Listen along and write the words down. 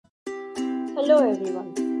Hello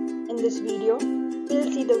everyone. In this video,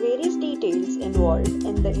 we'll see the various details involved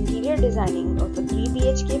in the interior designing of a 3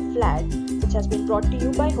 BHK flat which has been brought to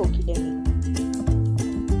you by Udemy.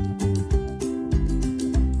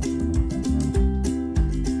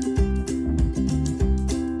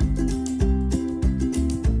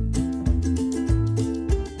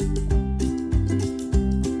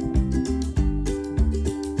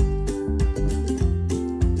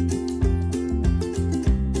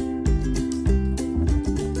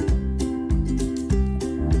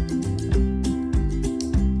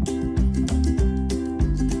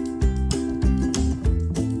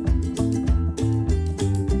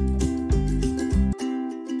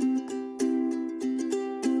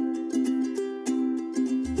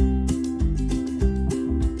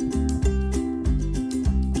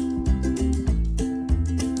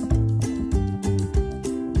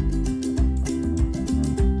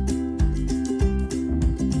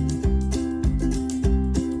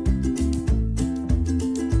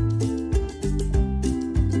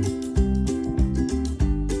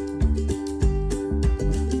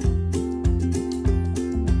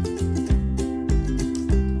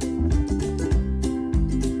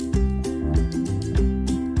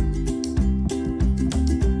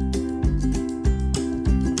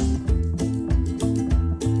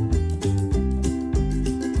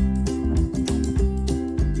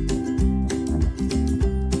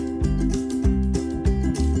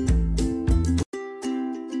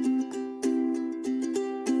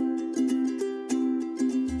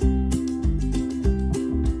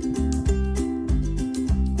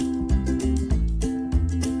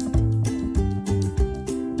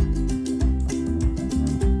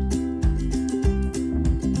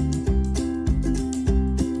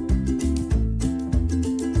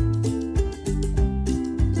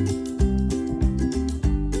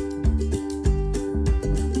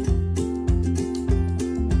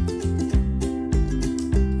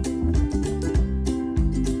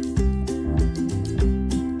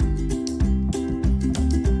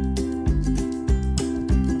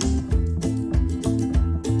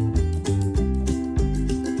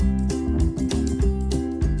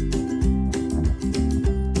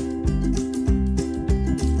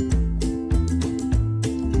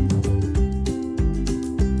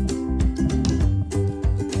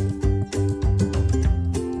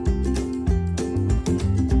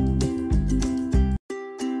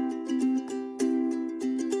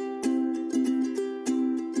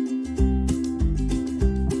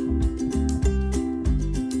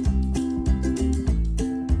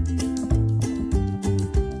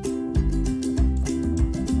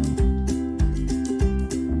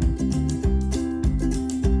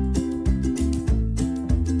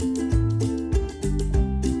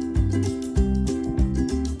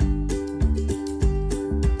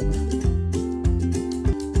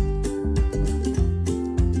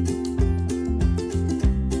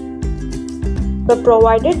 We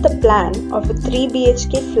provided the plan of a 3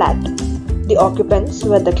 BHK flat. The occupants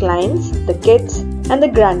were the clients, the kids, and the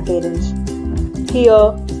grandparents. Here,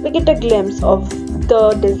 we get a glimpse of the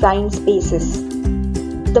design spaces.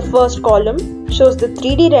 The first column shows the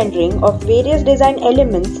 3D rendering of various design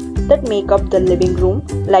elements that make up the living room,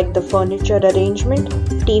 like the furniture arrangement,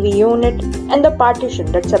 TV unit, and the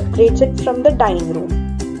partition that separates it from the dining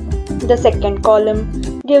room. The second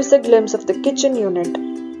column gives a glimpse of the kitchen unit.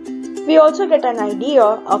 We also get an idea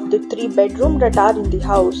of the 3 bedrooms that are in the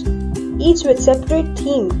house, each with separate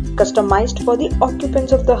theme customized for the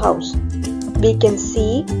occupants of the house. We can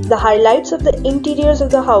see the highlights of the interiors of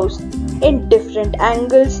the house in different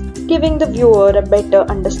angles, giving the viewer a better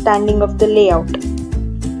understanding of the layout.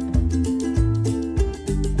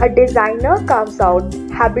 A designer carves out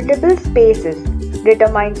habitable spaces,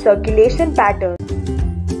 determines circulation patterns.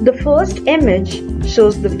 The first image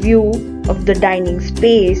shows the view of the dining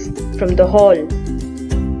space from the hall.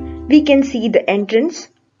 We can see the entrance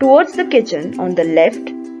towards the kitchen on the left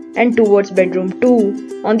and towards bedroom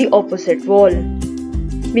 2 on the opposite wall.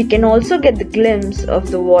 We can also get the glimpse of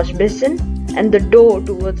the wash basin and the door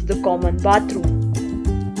towards the common bathroom.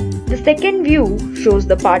 The second view shows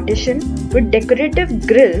the partition with decorative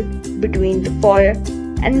grill between the foyer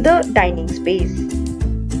and the dining space.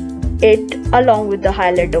 It, along with the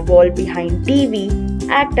highlighter wall behind TV,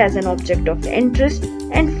 act as an object of interest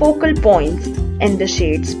and focal points in the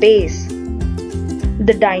shade space.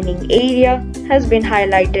 The dining area has been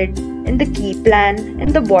highlighted in the key plan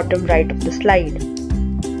in the bottom right of the slide.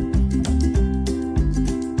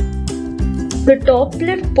 The top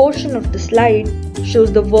left portion of the slide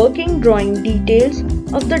shows the working drawing details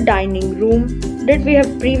of the dining room that we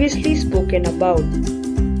have previously spoken about,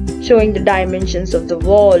 showing the dimensions of the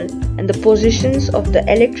wall and the positions of the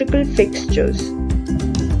electrical fixtures.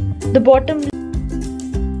 The bottom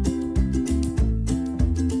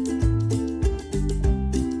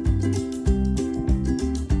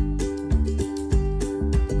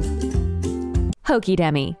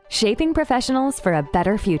Udemy, shaping professionals for a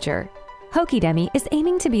better future. Udemy is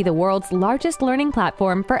aiming to be the world's largest learning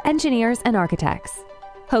platform for engineers and architects.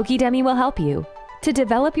 Udemy will help you to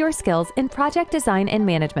develop your skills in project design and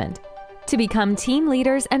management, to become team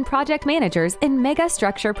leaders and project managers in mega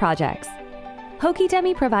structure projects.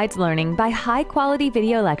 Udemy provides learning by high-quality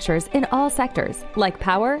video lectures in all sectors like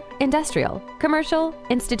power, industrial, commercial,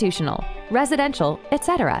 institutional, residential,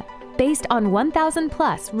 etc., based on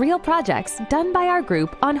 1,000+ real projects done by our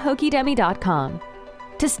group on Udemy.com.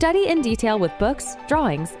 To study in detail with books,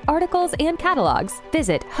 drawings, articles, and catalogs,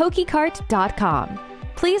 visit Hokicart.com.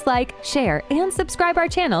 Please like, share, and subscribe our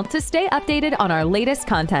channel to stay updated on our latest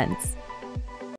contents.